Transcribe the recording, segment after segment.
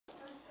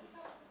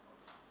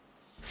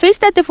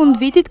Festat e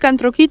fundvitit kanë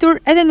trokitur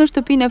edhe në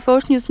shtëpinë e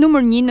Foshnjës nr.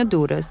 1 në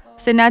Durrës.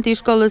 Senati i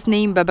shkollës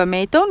Neim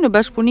Babameto, në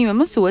bashkëpunim me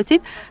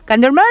mësuesit, ka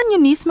ndërmarrë një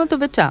nismë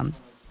të veçantë.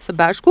 Së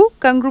bashku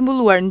kanë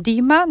grumbullur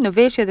ndihma në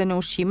veshje dhe në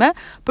ushqime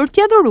për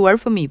t'ia dhuruar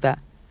fëmijëve.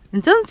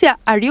 Nxënësja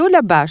Ariola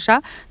Basha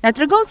na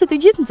tregon se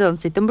të gjithë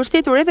nxënësit, të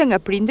mbështetur edhe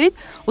nga prindrit,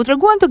 u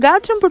treguan të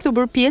gatshëm për të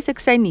bërë pjesë e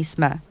kësaj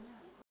nisme.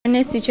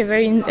 Ne si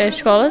qeverinë e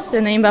shkollës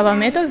të Neim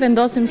Babameto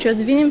vendosim që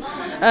të vinim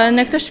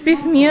në këtë shtëpi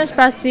fëmijës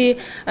pasi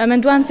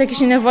menduam se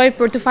kishin nevojë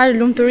për të falur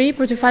lumturi,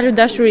 për të falur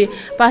dashuri,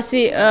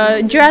 pasi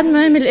gjërat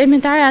më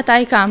elementare ata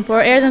i kanë,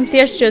 por erdhëm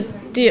thjesht që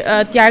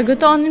t'i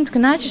argëtonim, të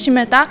kënaqeshim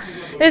me ta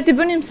dhe t'i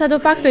bënim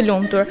sadopak të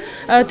lumtur.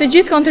 Të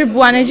gjithë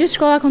kontribuan, e gjithë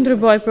shkolla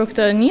kontribuoi për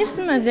këtë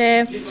nismë dhe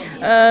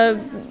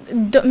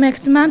me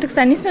këtë manë të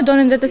kësaj nisme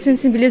donim dhe të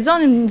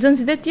sensibilizonim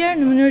nxënësit e tjerë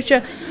në mënyrë që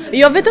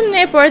jo vetëm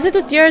ne, por edhe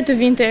të tjerë të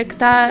vinte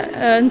këta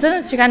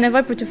nxënës që kanë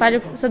nevojë për të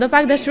falur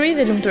sadopak dashuri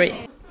dhe lumturi.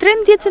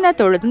 13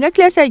 senatorët nga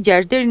klasa e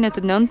 6 deri në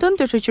të 9-ën,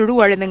 të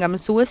shoqëruar edhe nga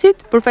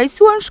mësuesit,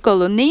 përfaqësuan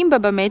shkollën Neim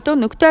Babameto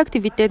në këtë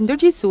aktivitet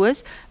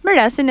ndërgjegjësues me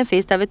rastin e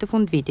festave të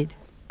fundvitit.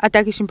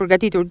 Ata kishin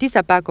përgatitur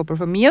disa pako për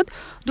fëmijët,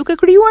 duke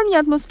krijuar një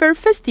atmosferë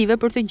festive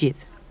për të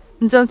gjithë.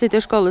 Nxënësit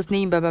e shkollës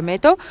Neim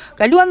Babameto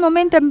kaluan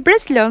momente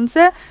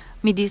mbreslënëse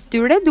midis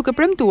tyre, duke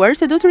premtuar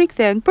se do të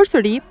rikthehen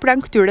përsëri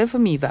pranë këtyre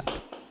fëmijëve.